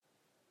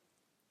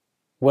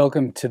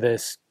Welcome to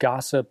this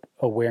gossip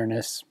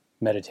awareness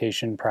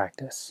meditation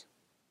practice.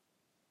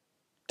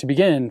 To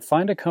begin,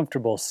 find a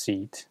comfortable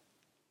seat,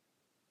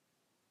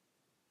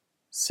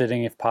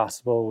 sitting if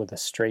possible with a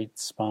straight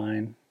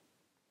spine.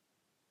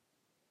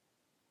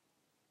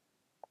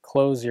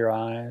 Close your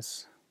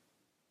eyes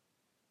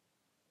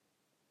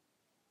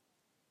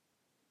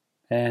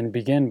and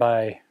begin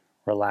by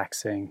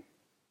relaxing.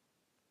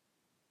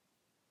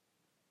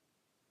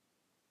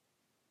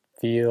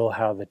 Feel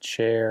how the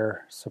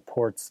chair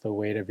supports the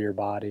weight of your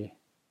body.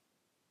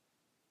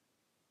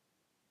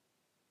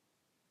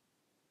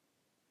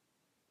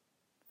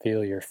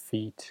 Feel your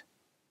feet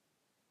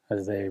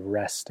as they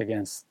rest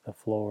against the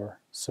floor,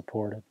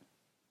 supported.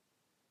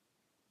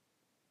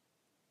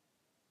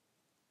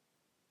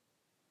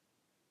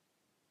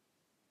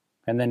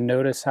 And then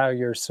notice how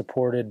you're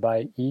supported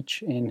by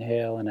each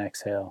inhale and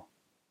exhale.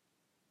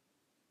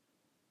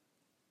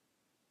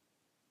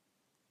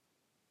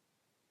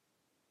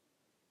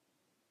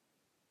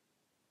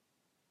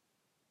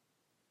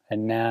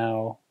 And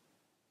now,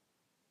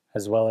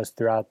 as well as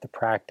throughout the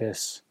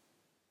practice,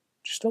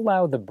 just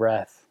allow the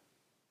breath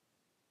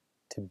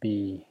to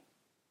be.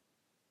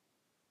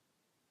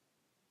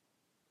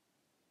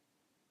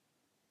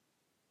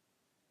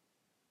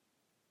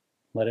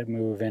 Let it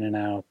move in and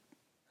out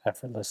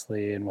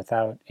effortlessly and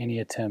without any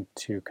attempt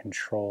to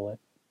control it.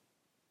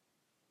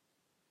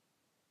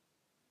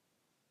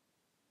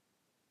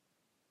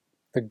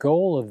 The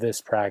goal of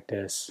this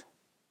practice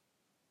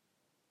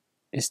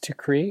is to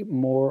create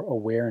more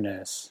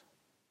awareness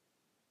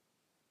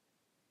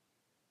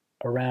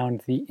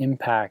around the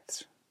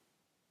impact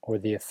or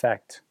the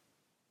effect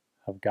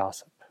of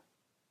gossip.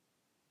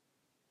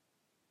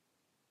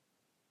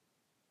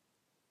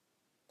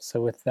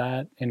 So with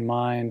that in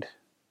mind,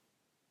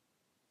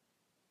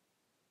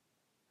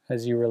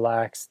 as you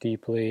relax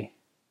deeply,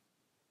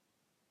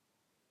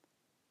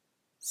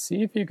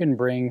 see if you can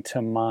bring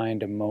to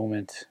mind a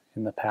moment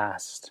in the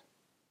past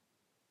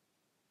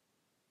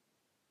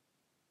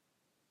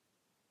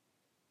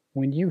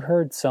when you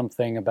heard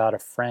something about a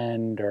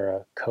friend or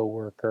a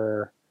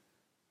coworker,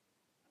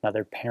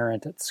 another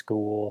parent at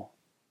school,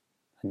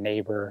 a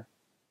neighbor,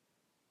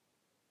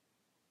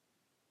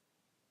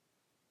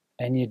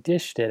 and you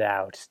dished it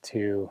out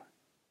to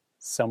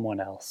someone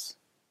else.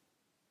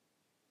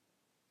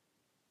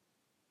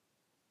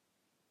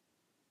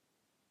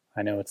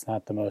 I know it's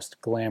not the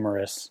most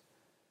glamorous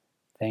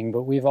thing,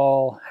 but we've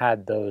all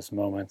had those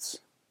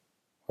moments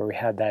where we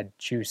had that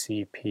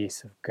juicy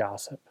piece of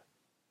gossip.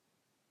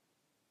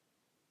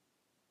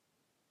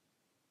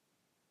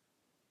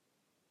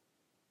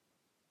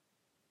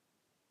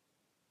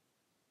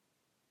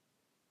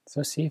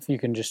 So see if you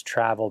can just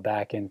travel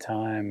back in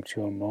time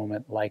to a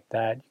moment like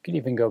that. You could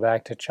even go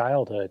back to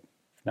childhood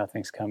if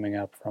nothing's coming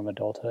up from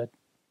adulthood.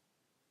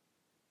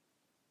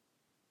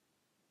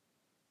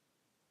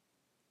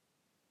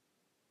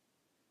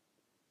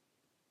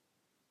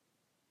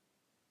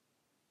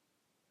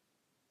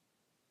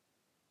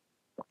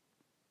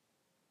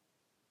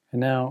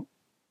 And now,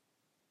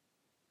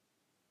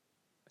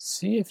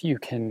 see if you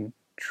can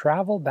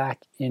travel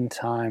back in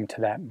time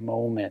to that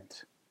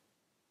moment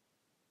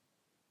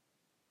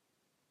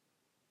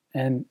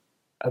and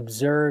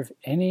observe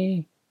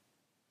any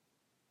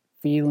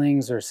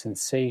feelings or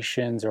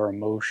sensations or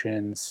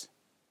emotions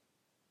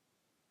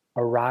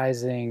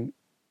arising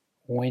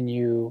when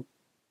you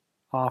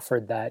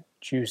offered that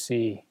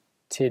juicy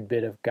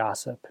tidbit of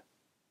gossip.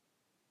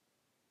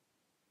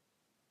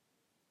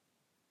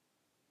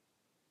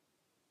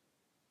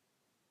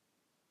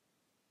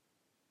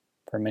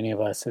 For many of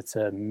us, it's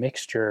a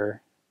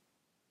mixture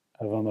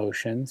of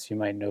emotions. You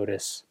might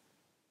notice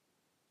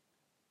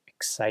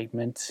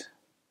excitement,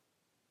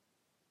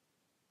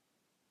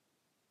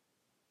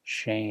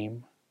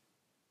 shame,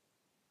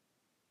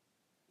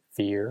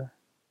 fear,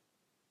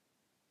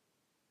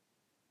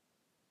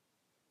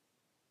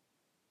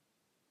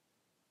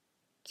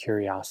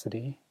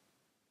 curiosity.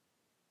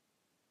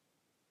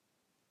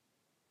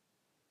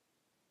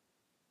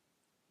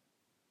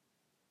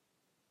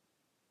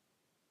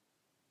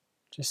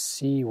 Just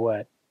see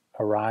what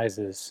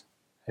arises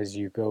as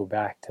you go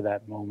back to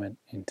that moment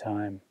in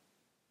time.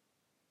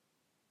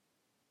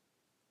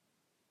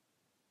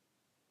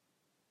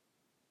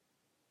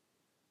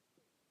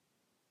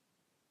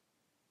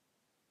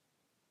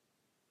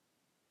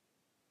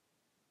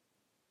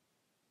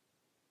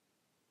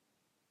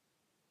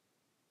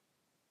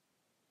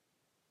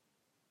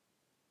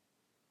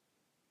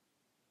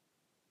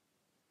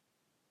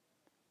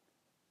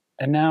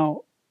 And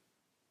now,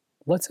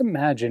 let's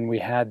imagine we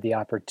had the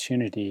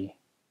opportunity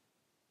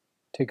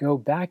to go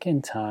back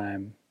in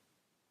time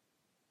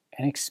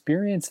and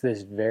experience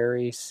this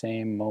very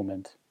same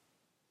moment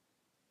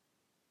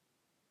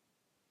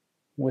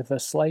with a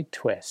slight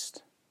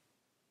twist.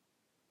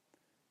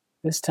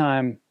 This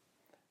time,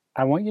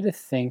 I want you to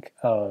think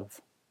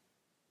of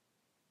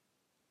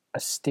a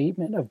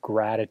statement of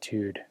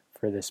gratitude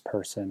for this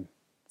person.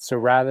 So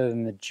rather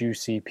than the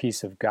juicy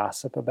piece of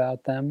gossip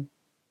about them,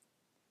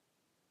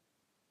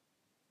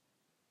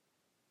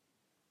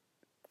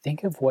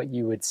 think of what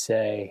you would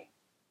say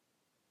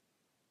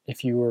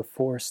if you were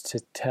forced to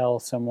tell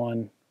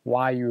someone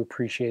why you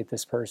appreciate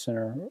this person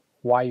or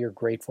why you're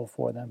grateful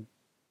for them.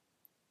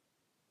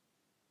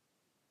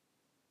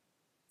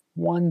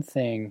 One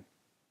thing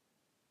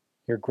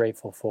you're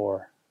grateful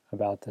for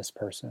about this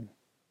person.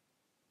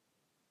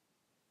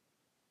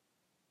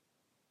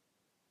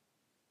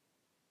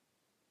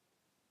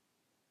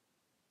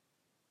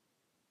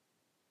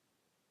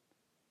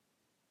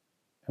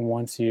 And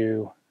once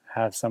you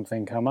have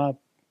something come up,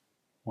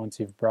 once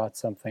you've brought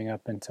something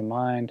up into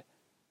mind,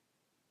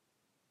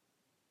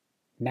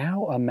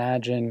 now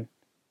imagine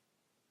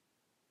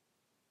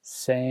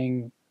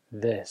saying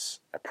this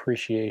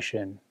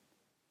appreciation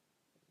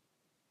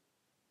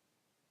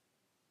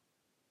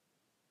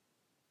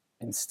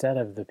instead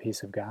of the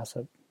piece of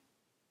gossip.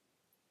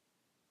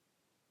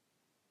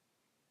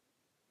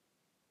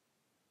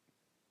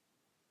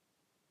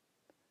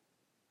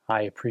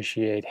 I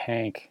appreciate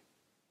Hank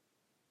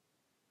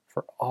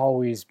for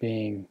always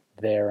being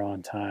there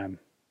on time,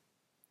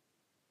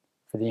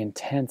 for the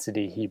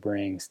intensity he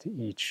brings to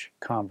each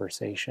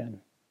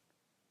conversation.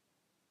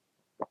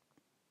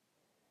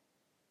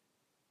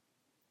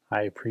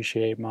 I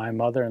appreciate my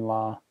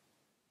mother-in-law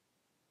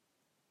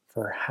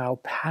for how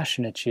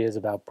passionate she is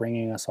about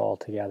bringing us all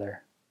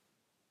together.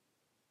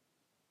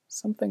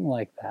 Something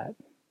like that.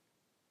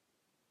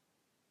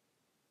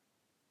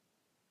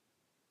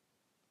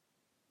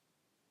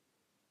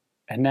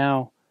 And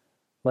now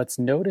let's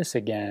notice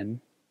again,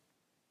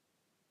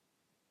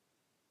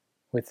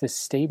 with this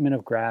statement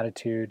of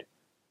gratitude,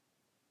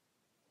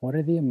 what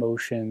are the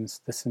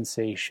emotions, the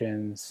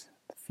sensations,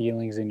 the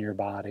feelings in your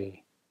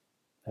body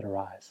that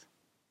arise?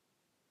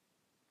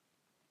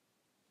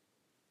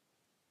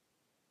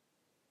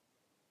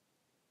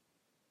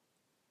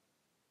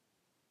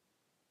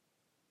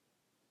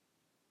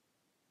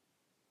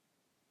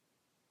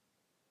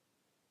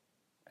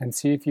 And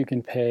see if you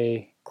can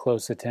pay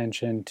close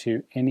attention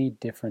to any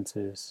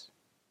differences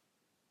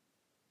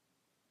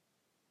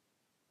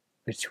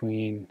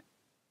between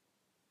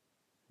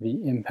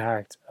the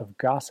impact of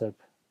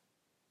gossip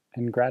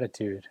and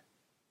gratitude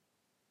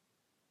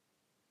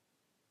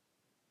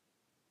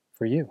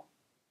for you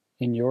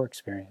in your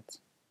experience.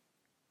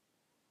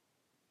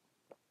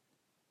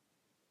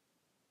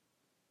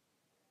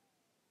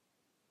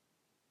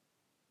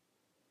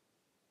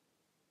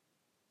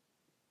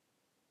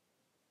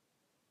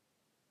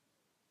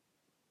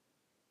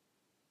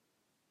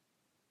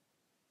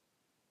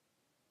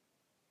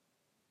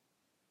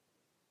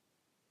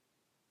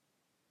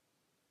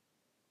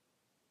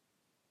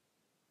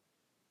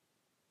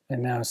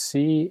 And now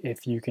see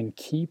if you can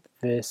keep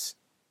this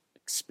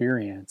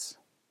experience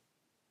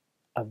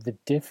of the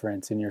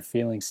difference in your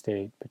feeling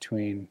state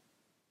between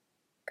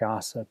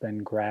gossip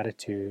and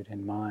gratitude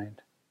in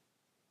mind.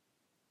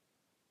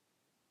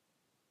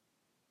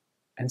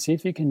 And see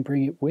if you can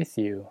bring it with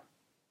you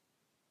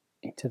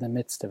into the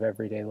midst of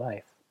everyday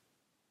life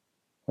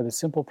with a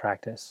simple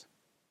practice.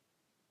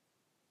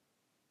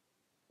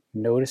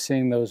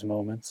 Noticing those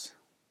moments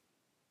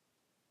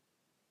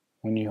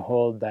when you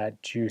hold that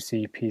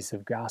juicy piece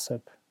of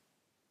gossip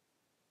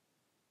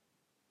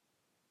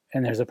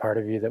and there's a part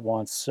of you that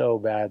wants so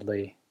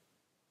badly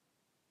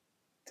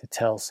to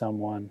tell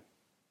someone,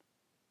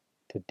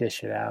 to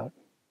dish it out.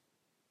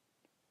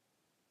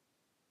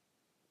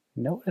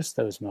 Notice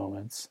those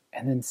moments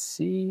and then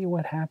see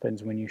what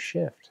happens when you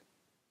shift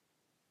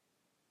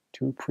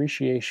to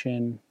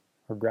appreciation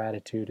or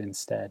gratitude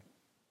instead.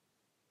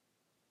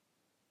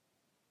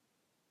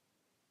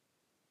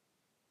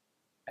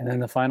 And then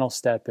the final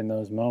step in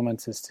those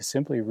moments is to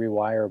simply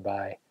rewire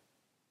by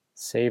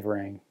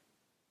savoring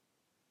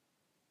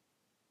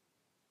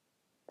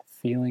the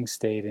feeling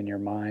state in your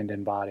mind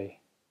and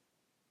body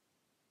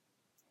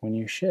when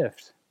you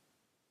shift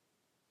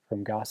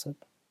from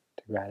gossip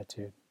to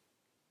gratitude.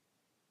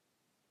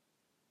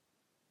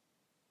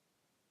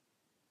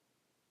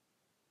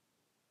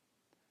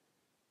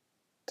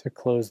 To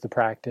close the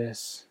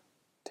practice,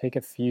 take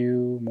a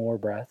few more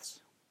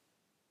breaths,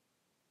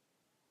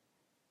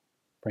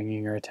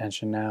 bringing your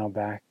attention now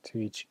back to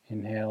each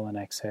inhale and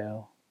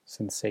exhale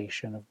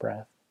sensation of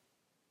breath.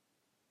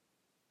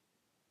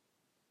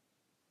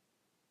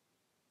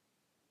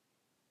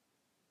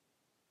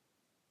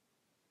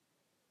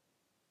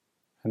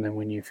 And then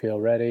when you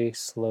feel ready,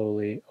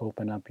 slowly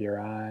open up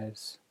your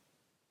eyes,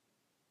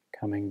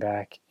 coming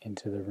back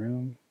into the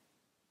room.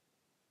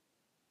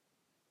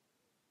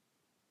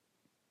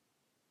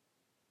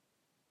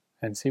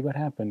 And see what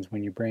happens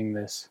when you bring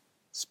this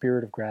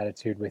spirit of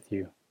gratitude with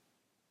you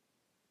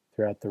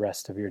throughout the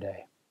rest of your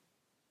day.